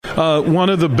One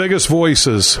of the biggest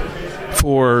voices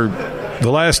for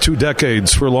the last 2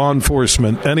 decades for law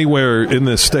enforcement anywhere in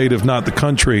this state, if not the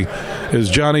country, is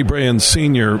Johnny Brann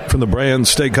Sr. from the Brann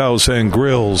Steakhouse and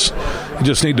Grills. You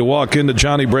just need to walk into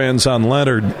Johnny Brann's on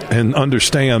Leonard and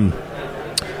understand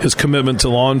his commitment to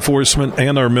law enforcement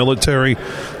and our military.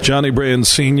 Johnny Brann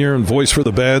Sr. and Voice for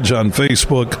the Badge on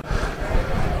Facebook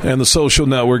and the social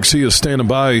networks. He is standing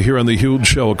by here on the Huge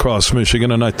Show across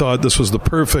Michigan, and I thought this was the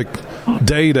perfect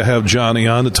day to have Johnny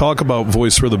on to talk about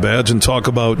Voice for the Badge and talk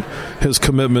about his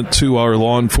commitment to our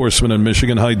law enforcement in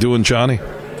Michigan. How you doing, Johnny?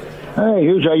 Hey,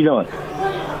 Huge, how you doing?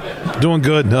 Doing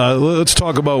good. Let's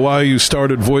talk about why you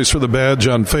started Voice for the Badge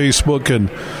on Facebook and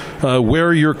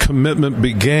where your commitment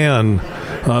began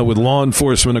with law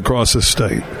enforcement across the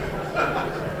state.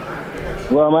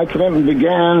 Well, my commitment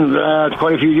began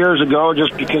quite a few years ago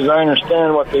just because I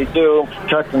understand what they do,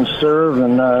 protect and serve,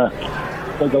 and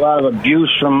take a lot of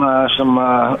abuse from some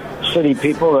city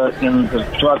people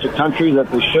throughout the country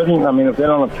that they shouldn't. I mean, if they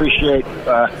don't appreciate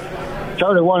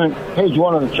Charter 1, page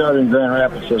 1 of the Charter in Grand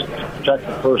Rapids says protect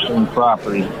the person and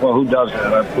property. Well, who does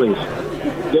that? Our police.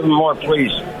 Give them more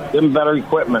police. Give them better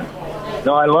equipment.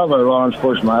 No, I love our law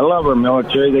enforcement. I love our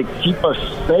military. They keep us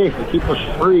safe. They keep us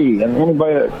free. And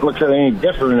anybody that looks at it any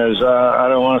different is, I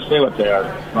don't want to say what they are.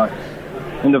 But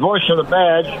in the Voice of the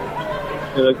Badge,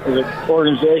 the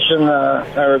organization,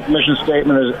 our mission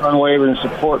statement is unwavering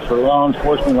support for law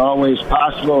enforcement always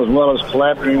possible, as well as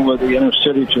collaborating with the inner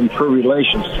city to improve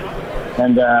relations.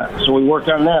 And so we work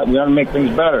on that. We want to make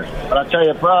things better. But I'll tell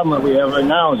you, the problem that we have right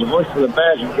now is the Voice of the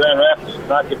Badge in Grand Rapids does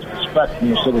not get the respect from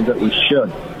the city that we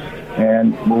should.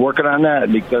 And we're working on that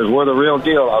because we're the real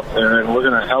deal out there, and we're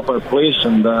going to help our police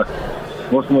and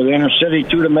working with the inner city,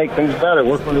 too, to make things better.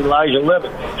 Working with Elijah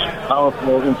Libet,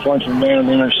 powerful, influential man in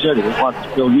the inner city. We want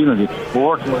to build unity. We're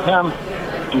working with him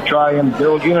to try and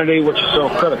build unity, which is so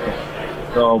critical.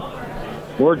 So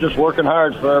we're just working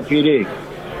hard for our PD.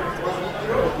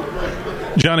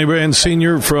 Johnny Brann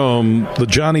Sr. from the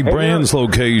Johnny Brann's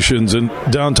locations in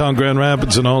downtown Grand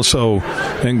Rapids and also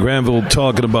in Granville,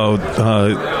 talking about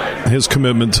his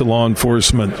commitment to law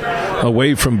enforcement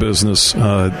away from business,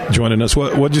 joining us.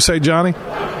 What'd you say, Johnny?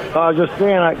 Just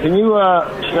saying, can you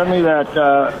send me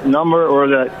that number or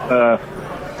that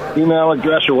email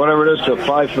address or whatever it is to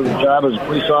apply for the job as a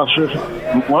police officer?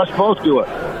 Well, let's both do it.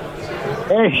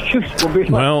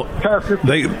 Well,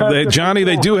 Johnny,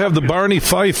 they do have the Barney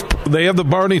Fife. They have the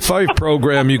Barney Fife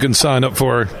program you can sign up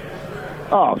for.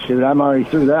 Oh, shit! I'm already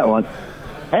through that one.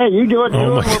 Hey, you do it too.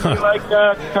 Oh, my We'll God. be like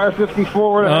Car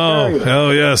 54.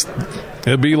 Oh, yes.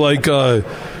 It'd be like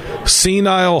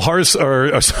senile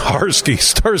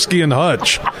Starsky and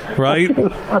Hutch, right?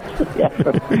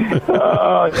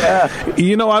 Oh, yeah.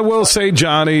 You know, I will say,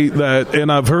 Johnny, that,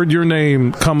 and I've heard your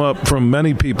name come up from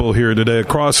many people here today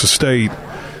across the state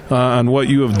on what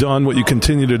you have done, what you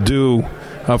continue to do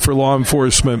for law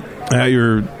enforcement at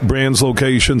your Brann's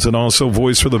locations and also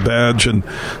Voice for the Badge, and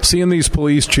seeing these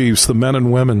police chiefs, the men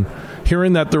and women,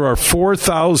 hearing that there are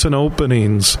 4,000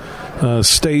 openings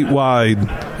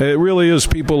statewide. It really is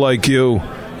people like you,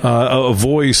 a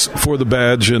voice for the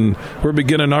badge, and we're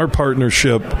beginning our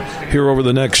partnership here over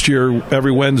the next year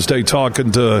every Wednesday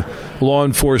talking to law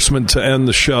enforcement to end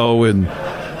the show. And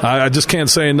I just can't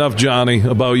say enough, Johnny,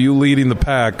 about you leading the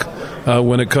pack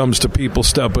when it comes to people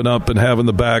stepping up and having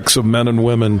the backs of men and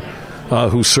women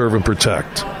who serve and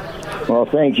protect. Well,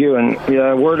 thank you. And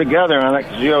we're together on it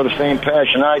because you have the same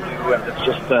passion I do. And it's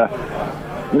just,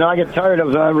 I get tired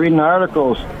of reading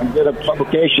articles. I get a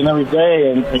publication every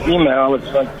day and an email. It's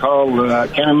like called, I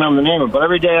can't remember the name of it, but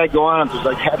every day I go on, there's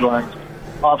like headlines.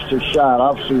 Officer shot,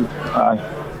 officer,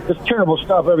 just terrible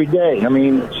stuff every day. I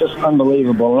mean, it's just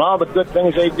unbelievable. And all the good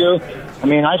things they do. I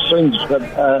mean, I've seen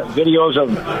videos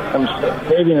of them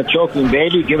saving a choking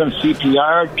baby, giving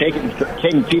CPR,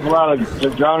 taking people out of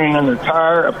they're drowning in their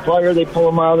car, a fire, they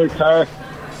pull them out of their car.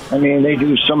 I mean, they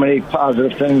do so many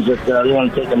positive things that they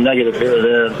want to take a negative here or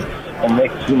there and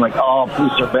make it seem like, oh,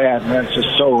 police are bad. And that's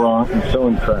just so wrong and so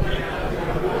incorrect.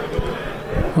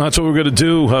 Well, that's what we're going to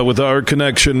do with our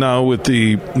connection now with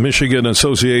the Michigan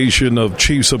Association of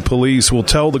Chiefs of Police. We'll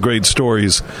tell the great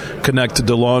stories connected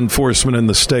to law enforcement in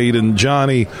the state. And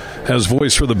Johnny has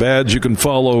Voice for the Badge. You can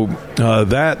follow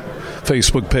that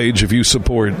Facebook page if you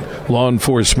support law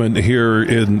enforcement here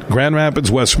in Grand Rapids,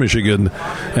 West Michigan,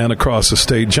 and across the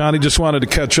state. Johnny, just wanted to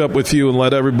catch up with you and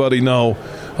let everybody know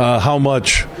how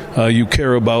much you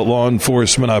care about law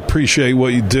enforcement. I appreciate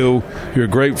what you do. You're a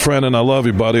great friend, and I love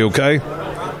you, buddy, okay?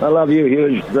 I love you,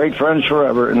 Huge. Great friends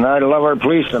forever. And I love our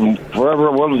police, and forever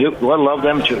we'll love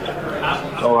them, too.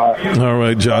 So, all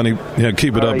right, Johnny. Yeah,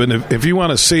 keep it up. right. And if you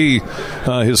want to see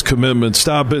his commitment,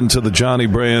 stop into the Johnny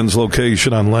Brann's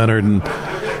location on Leonard. And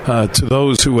to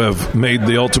those who have made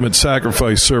the ultimate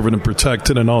sacrifice serving and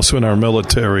protecting, and also in our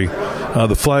military,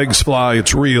 the flags fly.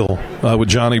 It's real with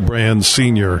Johnny Brann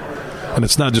Sr. And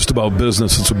it's not just about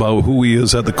business. It's about who he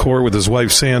is at the core with his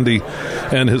wife, Sandy,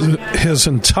 and his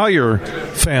entire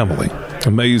family.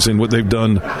 Amazing what they've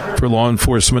done for law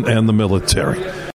enforcement and the military.